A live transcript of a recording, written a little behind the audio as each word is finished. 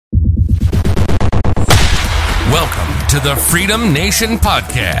to the Freedom Nation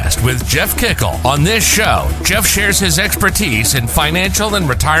podcast with Jeff Kickle. On this show, Jeff shares his expertise in financial and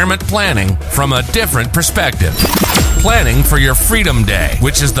retirement planning from a different perspective. Planning for your Freedom Day,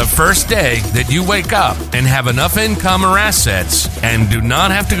 which is the first day that you wake up and have enough income or assets and do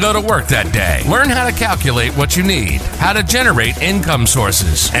not have to go to work that day. Learn how to calculate what you need, how to generate income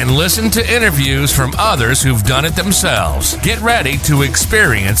sources, and listen to interviews from others who've done it themselves. Get ready to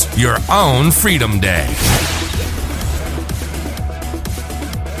experience your own Freedom Day.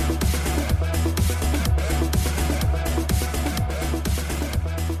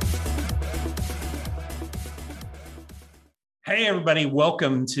 Hey, everybody.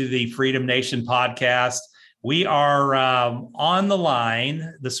 Welcome to the Freedom Nation podcast. We are on the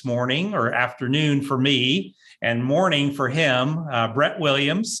line this morning, or afternoon for me, and morning for him, Brett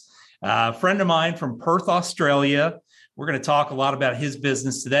Williams, a friend of mine from Perth, Australia. We're going to talk a lot about his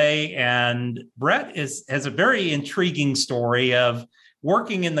business today. And Brett has a very intriguing story of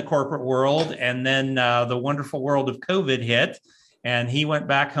working in the corporate world, and then the wonderful world of COVID hit. And he went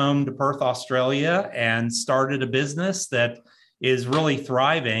back home to Perth, Australia, and started a business that is really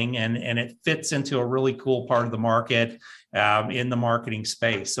thriving, and it fits into a really cool part of the market in the marketing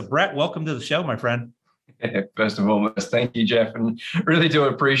space. So Brett, welcome to the show, my friend. First and foremost, thank you, Jeff, and really do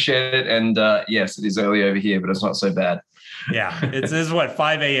appreciate it. And yes, it is early over here, but it's not so bad. Yeah, this is what,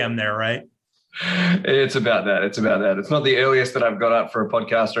 5 a.m. there, right? It's about that. It's not the earliest that I've got up for a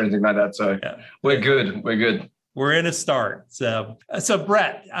podcast or anything like that. So yeah. We're good. We're in a start. So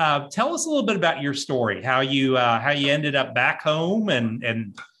Brett, tell us a little bit about your story, how you ended up back home,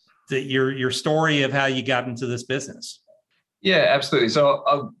 and your story of how you got into this business. Yeah, absolutely.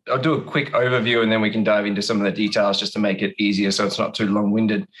 So I'll do a quick overview, and then we can dive into some of the details just to make it easier, so it's not too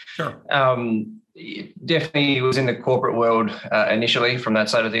long-winded. Sure. Definitely was in the corporate world initially. From that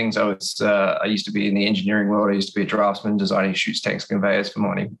side of things, I used to be in the engineering world. I used to be a draftsman designing chutes, tanks, conveyors for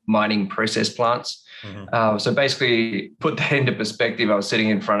mining process plants. Mm-hmm. So basically, put that into perspective, I was sitting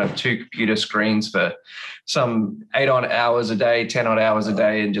in front of two computer screens for some 8 odd hours a day, 10 odd hours a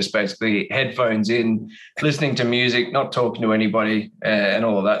day, and just basically headphones in, listening to music, not talking to anybody, and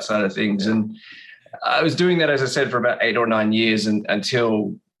all of that side of things. And I was doing that, as I said, for about 8 or 9 years, and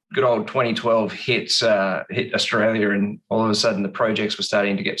until good old 2012 hit Australia, and all of a sudden the projects were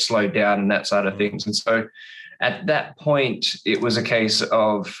starting to get slowed down and that side of things. And so at that point, it was a case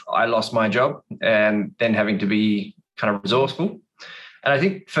of I lost my job and then having to be kind of resourceful. And I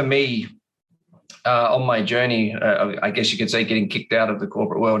think for me, on my journey, I guess you could say getting kicked out of the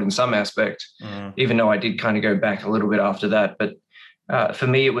corporate world in some aspect, even though I did kind of go back a little bit after that. But for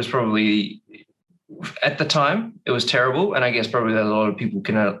me, it was probably, at the time, it was terrible. And I guess probably that a lot of people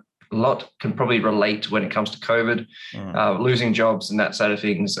can probably relate when it comes to COVID, losing jobs and that side of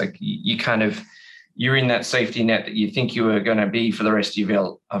things. Like you're in that safety net that you think you were going to be for the rest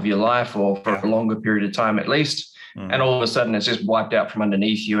of your life, or for a longer period of time at least. And all of a sudden it's just wiped out from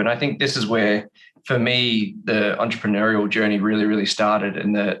underneath you. And I think this is where, for me, the entrepreneurial journey really, really started,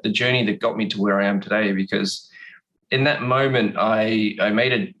 and the journey that got me to where I am today. Because in that moment, I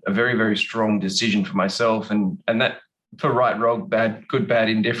made a very, very strong decision for myself, and that, for right, wrong, bad, good, bad,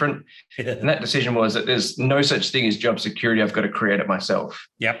 indifferent. Yeah. And that decision was that there's no such thing as job security. I've got to create it myself.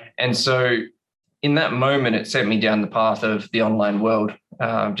 Yep. And so in that moment, it sent me down the path of the online world,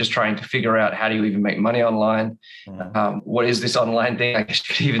 just trying to figure out, how do you even make money online? What is this online thing? I guess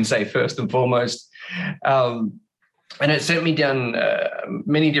you could even say, first and foremost. And it sent me down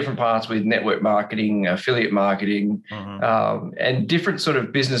many different paths with network marketing, affiliate marketing, and different sort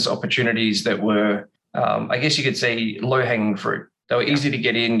of business opportunities that were, I guess you could say, low-hanging fruit. They were easy to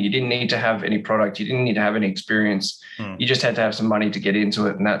get in. You didn't need to have any product. You didn't need to have any experience. You just had to have some money to get into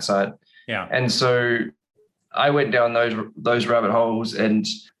it, and that side. Yeah. And so I went down those rabbit holes, and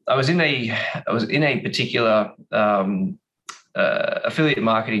I was in a particular affiliate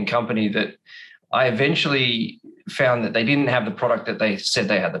marketing company that I eventually found that they didn't have the product that they said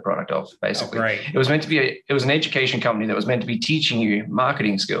they had the product of, basically. Oh, right. It was meant to be it was an education company that was meant to be teaching you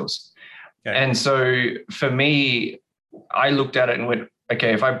marketing skills. Okay. And so for me, I looked at it and went,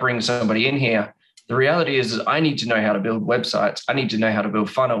 okay, if I bring somebody in here, the reality is I need to know how to build websites. I need to know how to build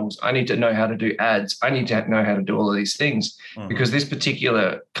funnels. I need to know how to do ads. I need to know how to do all of these things, because this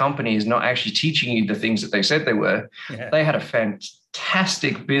particular company is not actually teaching you the things that they said they were. Yeah. They had a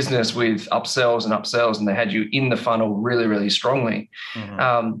fantastic business with upsells, and they had you in the funnel really, really strongly.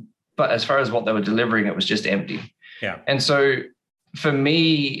 But as far as what they were delivering, it was just empty. Yeah. And so for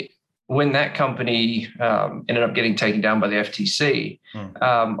me, when that company ended up getting taken down by the FTC,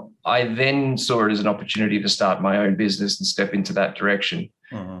 I then saw it as an opportunity to start my own business and step into that direction.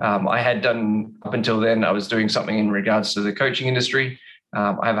 I had done, up until then, I was doing something in regards to the coaching industry.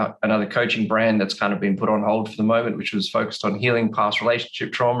 I have another coaching brand that's kind of been put on hold for the moment, which was focused on healing past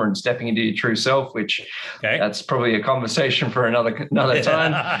relationship trauma and stepping into your true self, which that's probably a conversation for another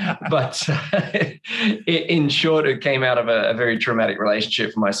time. But in short, it came out of a very traumatic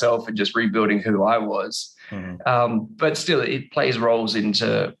relationship for myself and just rebuilding who I was. But still, it plays roles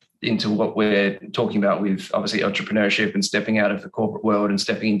into what we're talking about with obviously entrepreneurship and stepping out of the corporate world and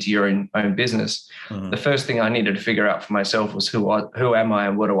stepping into your own business. The first thing I needed to figure out for myself was who am I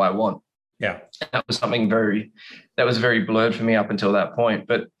and what do I want? Yeah. That was something very blurred for me up until that point.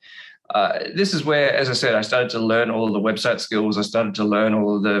 But this is where, as I said, I started to learn all of the website skills. I started to learn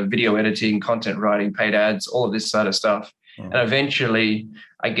all of the video editing, content writing, paid ads, all of this sort of stuff. And eventually,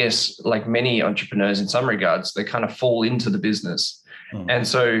 I guess, like many entrepreneurs in some regards, they kind of fall into the business. And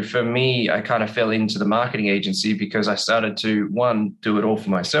so for me, I kind of fell into the marketing agency because I started to, one, do it all for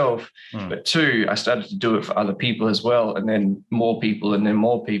myself, but two, I started to do it for other people as well, and then more people and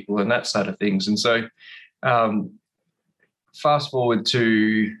that side of things. And so fast forward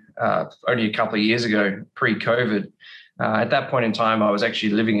to only a couple of years ago, pre-COVID, at that point in time, I was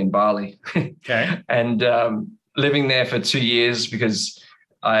actually living in Bali and living there for 2 years because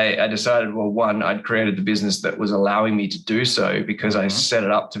I decided, well, one, I'd created the business that was allowing me to do so because I set it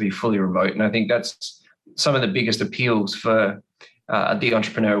up to be fully remote. And I think that's some of the biggest appeals for the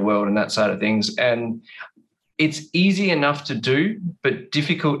entrepreneur world and that side of things. And it's easy enough to do, but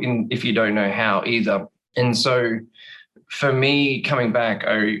difficult if you don't know how either. And so for me, coming back,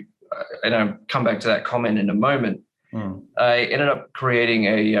 and I'll come back to that comment in a moment, I ended up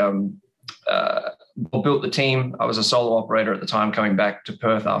creating built the team. I was a solo operator at the time, coming back to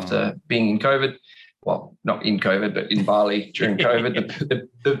Perth after being in COVID. Well, not in COVID, but in Bali during COVID.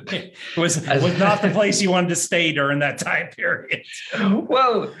 It was not the place you wanted to stay during that time period.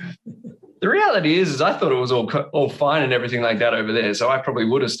 Well, the reality is I thought it was all fine and everything like that over there. So I probably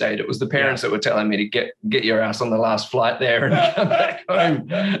would have stayed. It was the parents that were telling me to get your ass on the last flight there and come back home.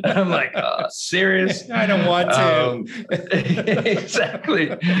 And I'm like, oh, serious? I don't want to.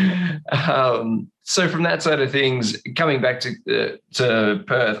 Exactly. So from that side of things, coming back to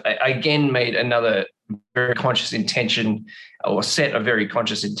Perth, I again made another very conscious intention, or set a very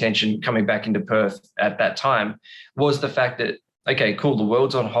conscious intention coming back into Perth at that time, was the fact that, okay, cool, the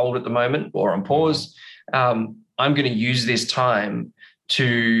world's on hold at the moment or on pause. I'm going to use this time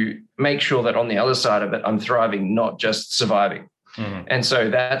to make sure that on the other side of it, I'm thriving, not just surviving. And so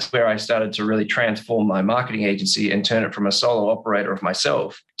that's where I started to really transform my marketing agency and turn it from a solo operator of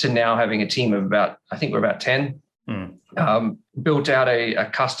myself to now having a team of about 10. Built out a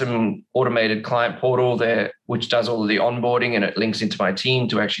custom automated client portal there, which does all of the onboarding, and it links into my team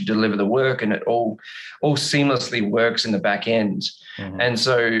to actually deliver the work, and it all seamlessly works in the back end. And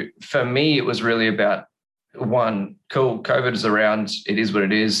so for me, it was really about, one, cool, COVID is around, it is what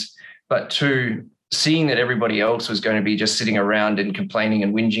it is. But two, seeing that everybody else was going to be just sitting around and complaining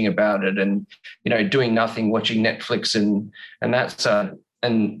and whinging about it and, doing nothing, watching Netflix and that's,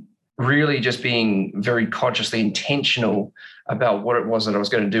 and really just being very consciously intentional about what it was that I was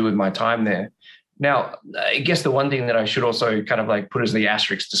going to do with my time there. Now, I guess the one thing that I should also kind of like put as the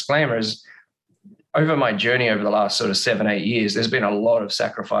asterisk disclaimer is, over my journey over the last sort of 7-8 years, there's been a lot of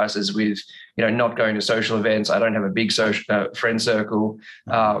sacrifices with, not going to social events. I don't have a big social friend circle,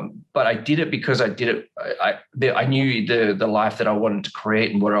 but I did it because I did it. I knew the life that I wanted to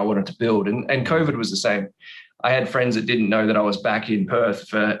create and what I wanted to build. And COVID was the same. I had friends that didn't know that I was back in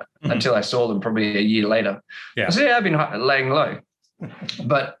Perth until I saw them probably a year later. I said, I've been laying low.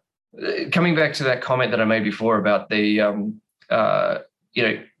 But coming back to that comment that I made before about the,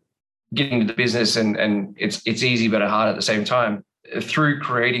 getting into the business and it's easy but hard at the same time. Through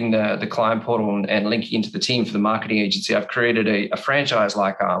creating the client portal and linking into the team for the marketing agency, I've created a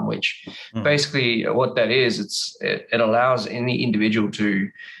franchise-like arm, which basically what that is, it allows any individual to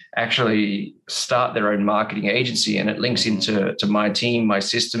actually start their own marketing agency, and it links into my team, my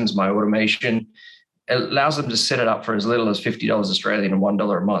systems, my automation. It allows them to set it up for as little as $50 Australian and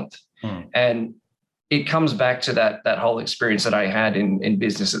 $1 a month. And it comes back to that whole experience that I had in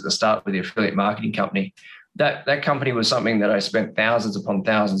business at the start with the affiliate marketing company. That company was something that I spent thousands upon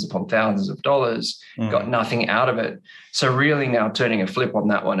thousands upon thousands of dollars, got nothing out of it. So really now turning a flip on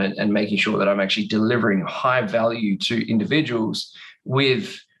that one and making sure that I'm actually delivering high value to individuals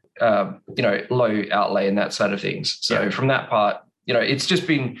with, low outlay and that side of things. So from that part,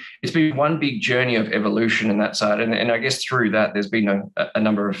 it's been one big journey of evolution in that side. And I guess through that, there's been a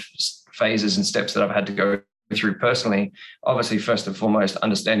number of phases and steps that I've had to go through personally, obviously, first and foremost,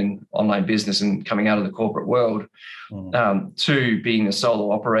 understanding online business and coming out of the corporate world, to being a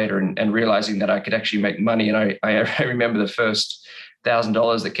solo operator and realizing that I could actually make money. And I remember the first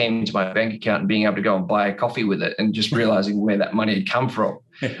 $1,000 that came into my bank account and being able to go and buy a coffee with it and just realizing where that money had come from.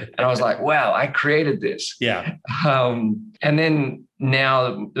 And I was like, wow, I created this. Yeah. And then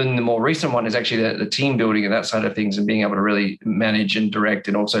now in the more recent one is actually the team building and that side of things and being able to really manage and direct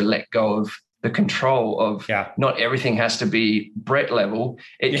and also let go of the control of not everything has to be Brett level.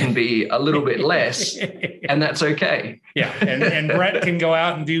 It can be a little bit less and that's okay. Yeah. And Brett can go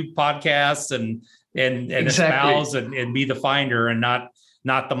out and do podcasts and espouse and be the finder and not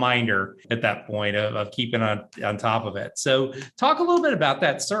the minder at that point of keeping on top of it. So talk a little bit about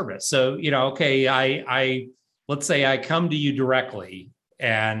that service. So, okay, I let's say I come to you directly,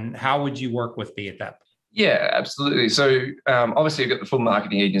 and how would you work with me at that point? Yeah, absolutely. So obviously you've got the full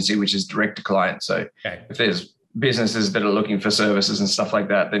marketing agency, which is direct to client. So if there's businesses that are looking for services and stuff like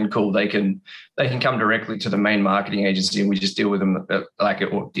that, then cool, they can come directly to the main marketing agency and we just deal with them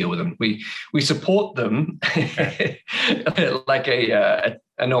We support them like a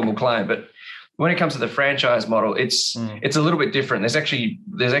normal client. But when it comes to the franchise model, it's a little bit different. There's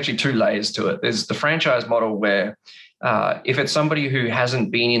actually two layers to it. There's the franchise model where if it's somebody who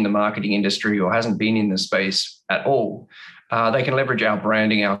hasn't been in the marketing industry or hasn't been in the space at all, they can leverage our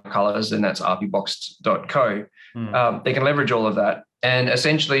branding, our colors, and that's rpbox.co. They can leverage all of that. And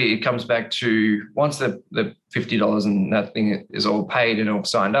essentially it comes back to once the $50 and that thing is all paid and all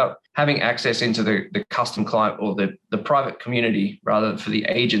signed up, having access into the custom client or the private community rather for the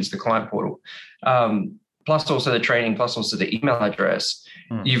agents, the client portal, plus also the training, plus also the email address.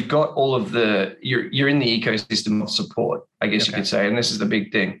 You've got all of you're in the ecosystem of support, I guess you could say. And this is the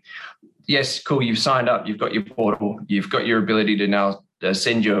big thing. Yes, cool. You've signed up. You've got your portal. You've got your ability to now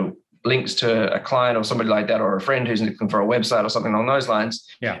send your links to a client or somebody like that, or a friend who's looking for a website or something along those lines.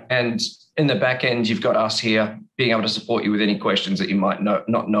 Yeah. And in the back end, you've got us here being able to support you with any questions that you might not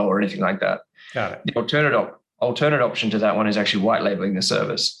know or anything like that. Got it. The alternate option to that one is actually white labeling the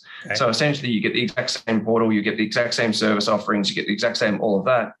service. Okay. So essentially you get the exact same portal, you get the exact same service offerings, you get the exact same all of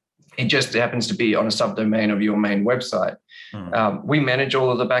that. It just happens to be on a subdomain of your main website. We manage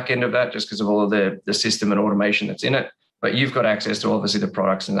all of the back end of that just because of all of the system and automation that's in it. But you've got access to obviously the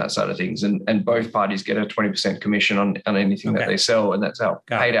products and that side of things. And both parties get a 20% commission on anything that they sell, and that's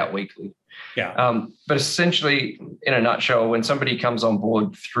paid out weekly. Yeah. But essentially, in a nutshell, when somebody comes on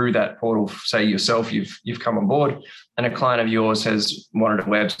board through that portal, say yourself, you've come on board and a client of yours has wanted a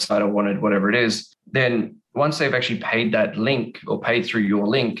website or wanted whatever it is, then once they've actually paid that link or paid through your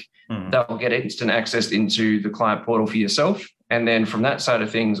link, they'll get instant access into the client portal for yourself. And then from that side of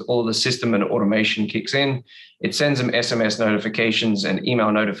things, all the system and automation kicks in. It sends them SMS notifications and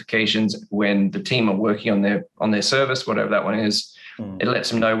email notifications when the team are working on their service, whatever that one is. It lets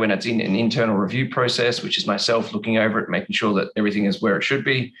them know when it's in an internal review process, which is myself looking over it, making sure that everything is where it should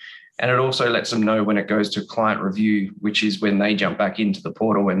be. And it also lets them know when it goes to client review, which is when they jump back into the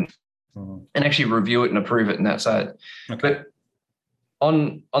portal and actually review it and approve it and that side. Okay. But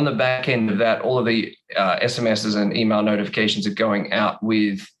on the back end of that, all of the SMSs and email notifications are going out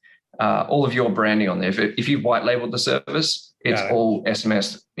with all of your branding on there. If you've white labeled the service, it's all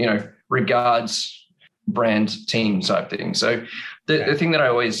SMS, regards, brand, team type thing. So the thing that I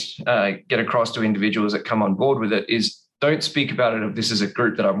always get across to individuals that come on board with it is don't speak about it if this is a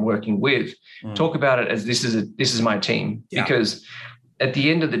group that I'm working with. Talk about it as this is my team, because at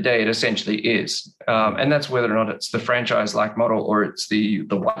the end of the day, it essentially is. And that's whether or not it's the franchise-like model or it's the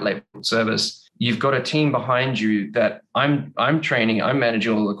white label service. You've got a team behind you that I'm training, I'm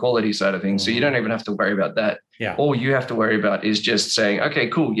managing all the quality side of things. So you don't even have to worry about that. Yeah. All you have to worry about is just saying, okay,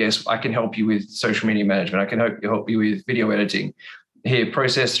 cool. Yes, I can help you with social media management. I can help you with video editing. Here,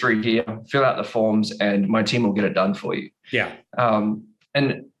 process through here, fill out the forms, and my team will get it done for you. Yeah.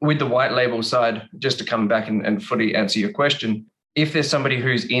 And with the white label side, just to come back and fully answer your question, if there's somebody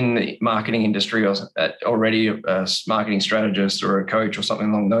who's in the marketing industry or already a marketing strategist or a coach or something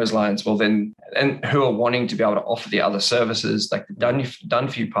along those lines, well then, and who are wanting to be able to offer the other services, like the done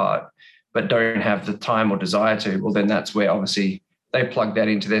for you part, but don't have the time or desire to, well then that's where obviously they plug that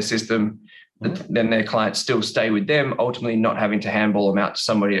into their system. Then their clients still stay with them, ultimately not having to handball them out to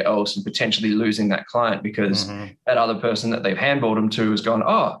somebody else and potentially losing that client because that other person that they've handballed them to has gone,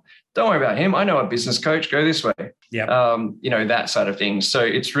 oh, don't worry about him. I know a business coach. Go this way. Yeah. That side of things. So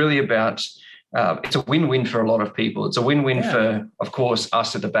it's really about, it's a win-win for a lot of people. It's a win-win for, of course,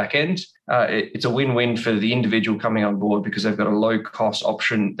 us at the back end. It's a win-win for the individual coming on board because they've got a low-cost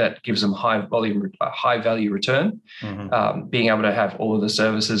option that gives them high-value return. Being able to have all of the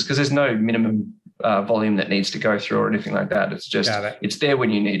services because there's no minimum volume that needs to go through or anything like that. It's just, it's there when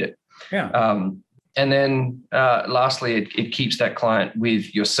you need it. Yeah. And then lastly, it keeps that client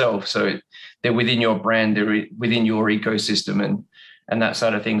with yourself. So they're within your brand, they're within your ecosystem and that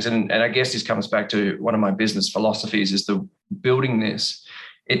side of things. And I guess this comes back to one of my business philosophies is the building this.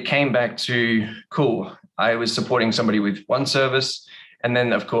 It came back to, cool, I was supporting somebody with one service. And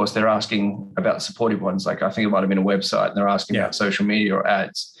then, of course, they're asking about supportive ones. Like I think it might have been a website and they're asking about social media or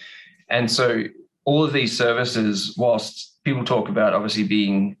ads. And so all of these services, whilst people talk about obviously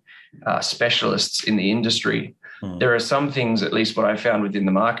being specialists in the industry, there are some things, at least what I found within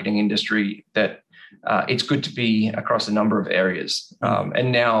the marketing industry, that it's good to be across a number of areas.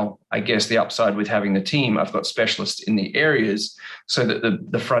 And now I guess the upside with having the team, I've got specialists in the areas so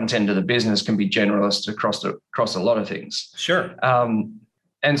that the front end of the business can be generalist across a lot of things. Sure.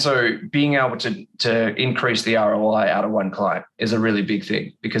 And so being able to increase the ROI out of one client is a really big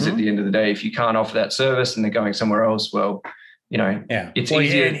thing, because at the end of the day, if you can't offer that service and they're going somewhere else, well, it's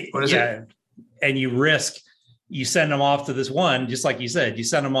easier. And you send them off to this one, just like you said, you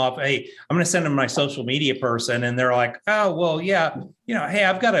send them off. Hey, I'm going to send them my social media person. And they're like, oh, well, yeah, hey,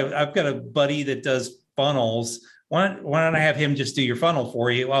 I've got a buddy that does funnels. Why don't I have him just do your funnel for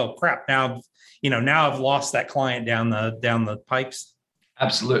you? Oh, crap. Now I've lost that client down the pipes.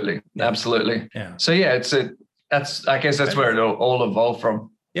 Absolutely. Absolutely. Yeah. So yeah, I guess that's where it all evolved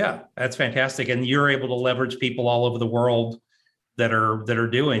from. Yeah, that's fantastic. And you're able to leverage people all over the world that are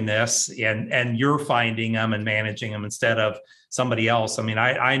doing this, and you're finding them and managing them instead of somebody else. I mean,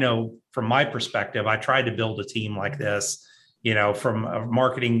 I know from my perspective, I tried to build a team like this, from a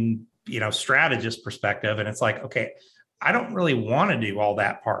marketing, strategist perspective. And it's like, okay, I don't really want to do all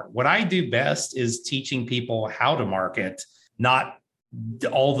that part. What I do best is teaching people how to market, not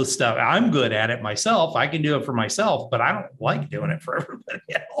all the stuff. I'm good at it myself. I can do it for myself, but I don't like doing it for everybody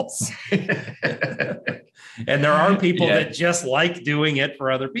else. And there are people that just like doing it for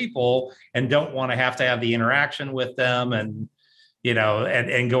other people and don't want to have the interaction with them and,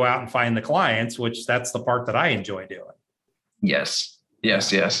 and go out and find the clients, which that's the part that I enjoy doing. Yes.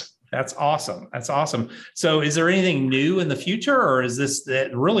 That's awesome. So is there anything new in the future, or is this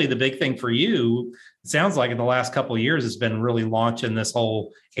really the big thing for you? It sounds like in the last couple of years, it's been really launching this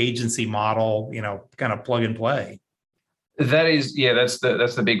whole agency model, kind of plug and play. That is, that's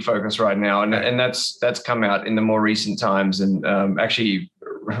the big focus right now. And that's come out in the more recent times. And actually,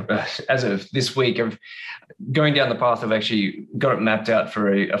 as of this week, of going down the path of actually got it mapped out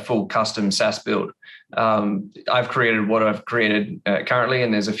for a full custom SaaS build. I've created what I've created currently,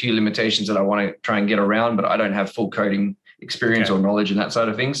 and there's a few limitations that I want to try and get around, but I don't have full coding experience or knowledge in that side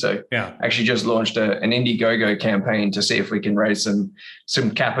of things. So I actually just launched an Indiegogo campaign to see if we can raise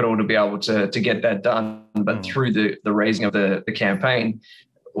some capital to be able to get that done. But through the raising of the campaign,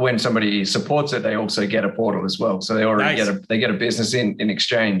 when somebody supports it, they also get a portal as well. So they already get a business in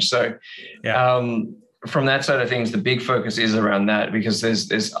exchange. So from that side of things, the big focus is around that, because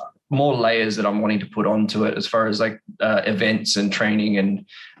there's more layers that I'm wanting to put onto it as far as like events and training and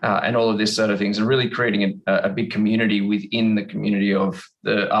all of this sort of things, and really creating a big community within the community of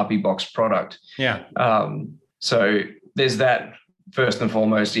the RP Box product. Yeah. So there's that first and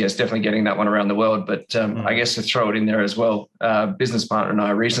foremost. Yes, definitely getting that one around the world. But I guess to throw it in there as well, business partner and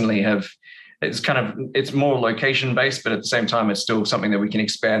I recently it's more location based, but at the same time, it's still something that we can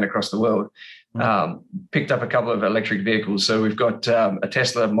expand across the world. Picked up a couple of electric vehicles. So we've got a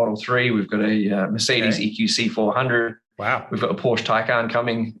Tesla Model 3. We've got a Mercedes EQC 400. Wow. We've got a Porsche Taycan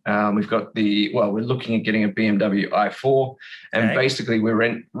coming. We've got we're looking at getting a BMW i4. And basically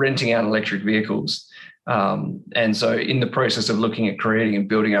we're renting out electric vehicles. And so in the process of looking at creating and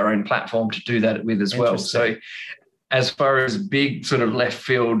building our own platform to do that with as well. So as far as big sort of left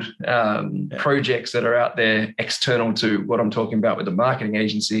field projects that are out there external to what I'm talking about with the marketing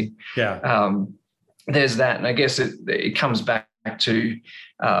agency, there's that. And I guess it comes back to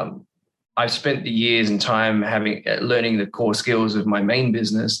I've spent the years and time learning the core skills of my main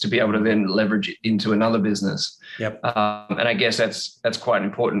business to be able to then leverage it into another business. Yep. And I guess that's quite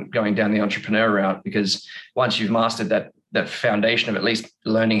important going down the entrepreneur route, because once you've mastered that foundation of at least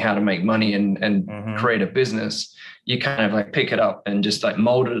learning how to make money and create a business, you kind of like pick it up and just like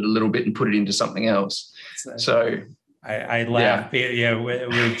mold it a little bit and put it into something else. So I laugh. Yeah,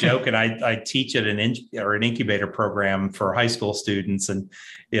 we're joking. I teach at an incubator program for high school students, and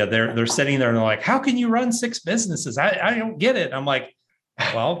they're sitting there and they're like, "How can you run 6 businesses? I don't get it." I'm like,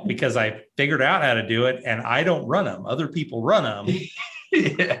 "Well, because I figured out how to do it, and I don't run them. Other people run them.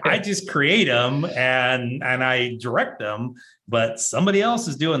 I just create them and I direct them, but somebody else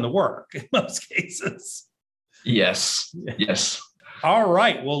is doing the work in most cases." Yes. All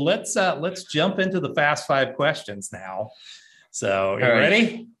right. Well, let's jump into the fast 5 questions now. So you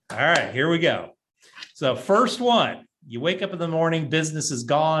ready? All right, here we go. So first one, you wake up in the morning, business is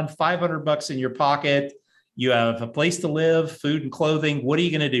gone, $500 in your pocket. You have a place to live, food and clothing. What are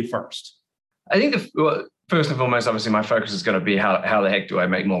you going to do first? I think first and foremost, obviously, my focus is going to be how the heck do I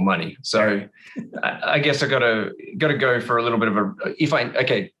make more money? So I guess I got to go for a little bit of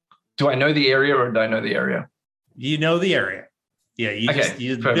do I know the area or do I know the area? You know the area. Yeah,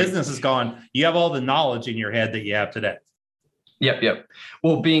 the business is gone. You have all the knowledge in your head that you have today. Yep.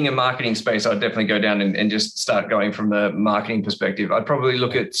 Well, being a marketing space, I'd definitely go down and just start going from the marketing perspective. I'd probably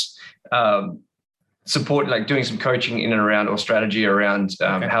look at support, like doing some coaching in and around or strategy around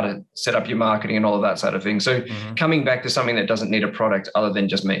how to set up your marketing and all of that sort of thing. So coming back to something that doesn't need a product other than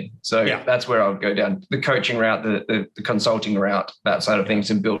just me. So that's where I would go down the coaching route, the consulting route, that side of things,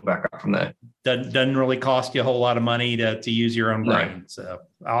 and build back up from there. Doesn't really cost you a whole lot of money to use your own brain. No. So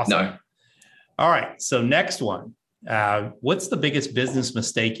awesome. No. All right. So next one. What's the biggest business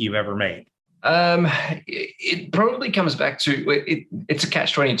mistake you've ever made? It probably comes back to it's a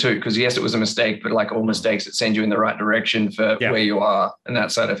catch-22 because yes, it was a mistake, but like all mistakes, it sends you in the right direction for where you are and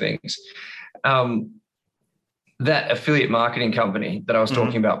that side of things. That affiliate marketing company that I was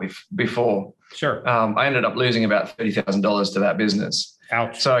talking about before, sure. I ended up losing about $30,000 to that business.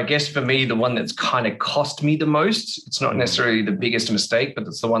 Ouch. So I guess for me, the one that's kind of cost me the most, it's not necessarily the biggest mistake, but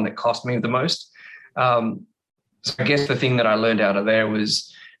it's the one that cost me the most. So I guess the thing that I learned out of there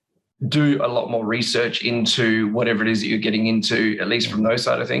was do a lot more research into whatever it is that you're getting into, at least from those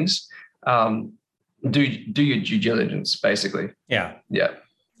side of things. Do your due diligence, basically. Yeah.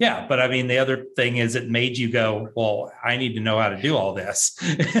 Yeah. But I mean, the other thing is it made you go, well, I need to know how to do all this.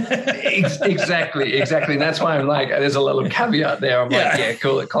 Exactly. And that's why I'm like, there's a little caveat there. I'm like, yeah,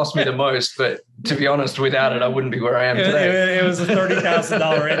 cool. It cost me the most, but to be honest, without it, I wouldn't be where I am today. It was a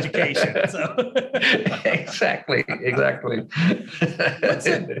 $30,000 education. So. Exactly.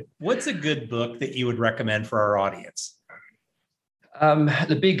 What's a good book that you would recommend for our audience?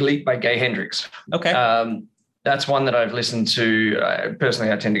 The Big Leap by Gay Hendricks. Okay. That's one that I've listened to.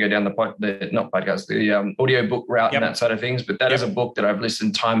 Personally, I tend to go down the audiobook route and that side of things. But that is a book that I've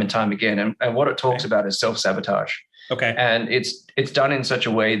listened time and time again. And what it talks about is self-sabotage. Okay. And it's done in such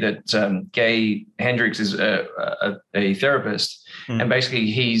a way that Gay Hendricks is a therapist. And basically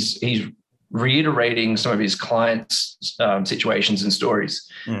he's reiterating some of his clients' situations and stories.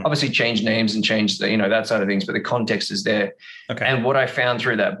 Obviously change names and change that side of things, but the context is there. Okay. And what I found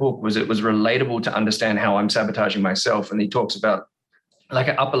through that book was it was relatable to understand how I'm sabotaging myself. And he talks about like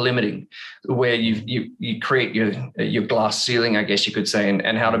an upper limiting, where you create your glass ceiling, I guess you could say,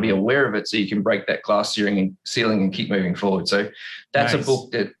 and how to be aware of it so you can break that glass ceiling and keep moving forward. So that's nice. A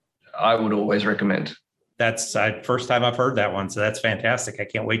book that I would always recommend. That's first time I've heard that one. So that's fantastic. I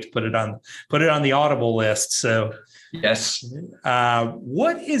can't wait to put it on the Audible list. So yes.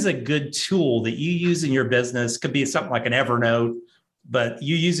 What is a good tool that you use in your business? Could be something like an Evernote, but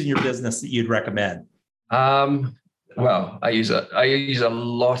you use in your business that you'd recommend? Well, I use a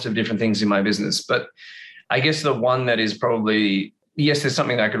lot of different things in my business, but I guess the one that is probably, yes, there's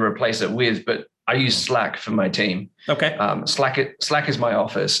something that I could replace it with, but I use Slack for my team. Okay. Slack is my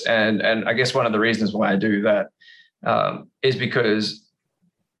office. And I guess one of the reasons why I do that is because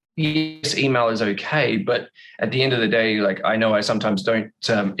yes, email is okay, but at the end of the day, like I know I sometimes don't.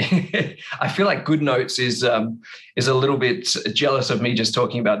 I feel like GoodNotes is a little bit jealous of me just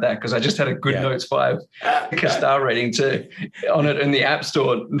talking about that because I just had a GoodNotes 5 star rating on it in the App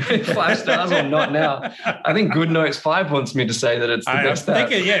Store. 5 stars or not now. I think GoodNotes 5 wants me to say that it's the best app.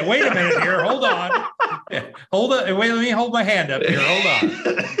 Wait a minute here. Hold on. Hold on. Wait, let me hold my hand up here. Hold on.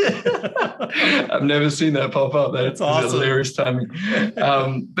 I've never seen that pop up. That's awesome. Hilarious timing.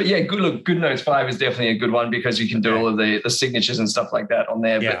 But yeah, GoodNotes 5 is definitely a good one because you can do all of the signatures and stuff like that on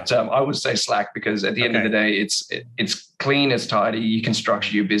there. Yeah. But I would say Slack because at the end of the day, it's clean, it's tidy. You can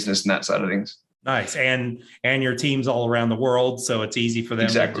structure your business and that side of things. Nice. And your team's all around the world, so it's easy for them.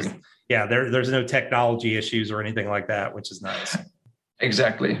 Exactly. There's no technology issues or anything like that, which is nice.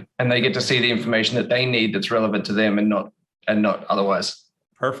 Exactly. And they get to see the information that they need that's relevant to them and not otherwise.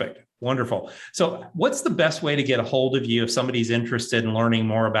 Perfect. Wonderful. So what's the best way to get a hold of you if somebody's interested in learning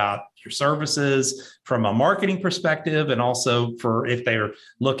more about your services from a marketing perspective, and also for if they're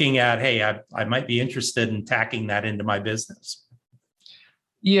looking at, hey, I might be interested in tacking that into my business?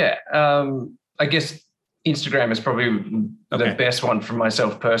 Yeah. I guess Instagram is probably the best one for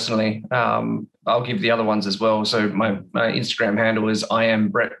myself personally. I'll give the other ones as well. So my Instagram handle is I am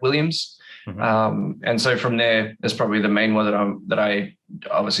Brett Williams. And so from there, that's probably the main one that I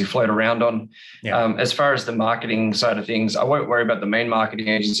obviously float around on. Yeah. As far as the marketing side of things, I won't worry about the main marketing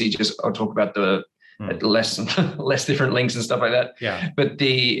agency. I'll talk about the less different links and stuff like that. Yeah. But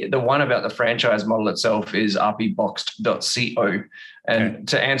the one about the franchise model itself is rpboxed.co. And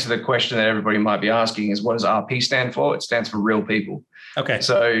to answer the question that everybody might be asking is, what does RP stand for? It stands for real people. Okay.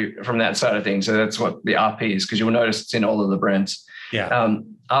 So from that side of things, so that's what the RP is, because you'll notice it's in all of the brands. Yeah.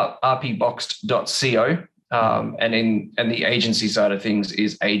 rpboxed.co. And the agency side of things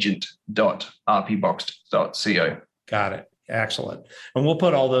is agent.rpboxed.co. Got it. Excellent. And we'll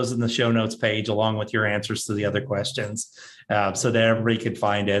put all those in the show notes page along with your answers to the other questions so that everybody could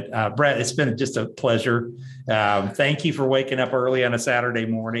find it. Brett, it's been just a pleasure. Thank you for waking up early on a Saturday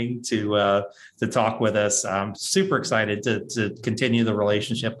morning to talk with us. I'm super excited to continue the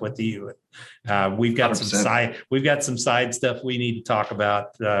relationship with you. We've got 100%. some side stuff we need to talk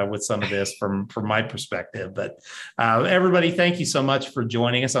about with some of this from my perspective. But everybody, thank you so much for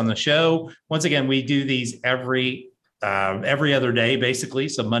joining us on the show. Once again, we do these every other day, basically.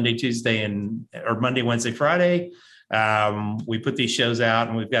 So Monday, Tuesday, or Monday, Wednesday, Friday. We put these shows out,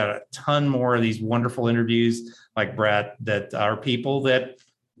 and we've got a ton more of these wonderful interviews like Brett that are people that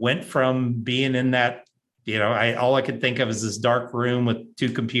went from being in that, all I could think of is this dark room with 2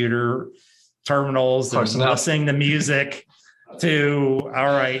 computer terminals and listening to music to, all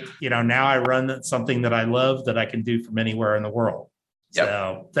right, now I run something that I love that I can do from anywhere in the world. Yep.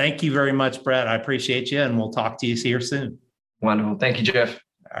 So thank you very much, Brett. I appreciate you, and we'll talk to you here soon. Wonderful. Thank you, Jeff.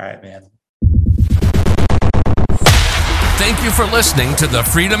 All right, man. Thank you for listening to the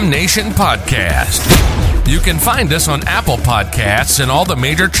Freedom Nation podcast. You can find us on Apple Podcasts and all the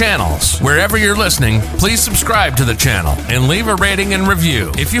major channels. Wherever you're listening, please subscribe to the channel and leave a rating and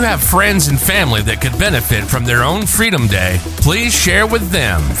review. If you have friends and family that could benefit from their own Freedom Day, please share with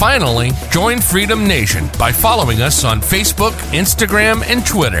them. Finally, join Freedom Nation by following us on Facebook, Instagram, and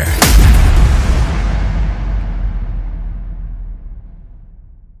Twitter.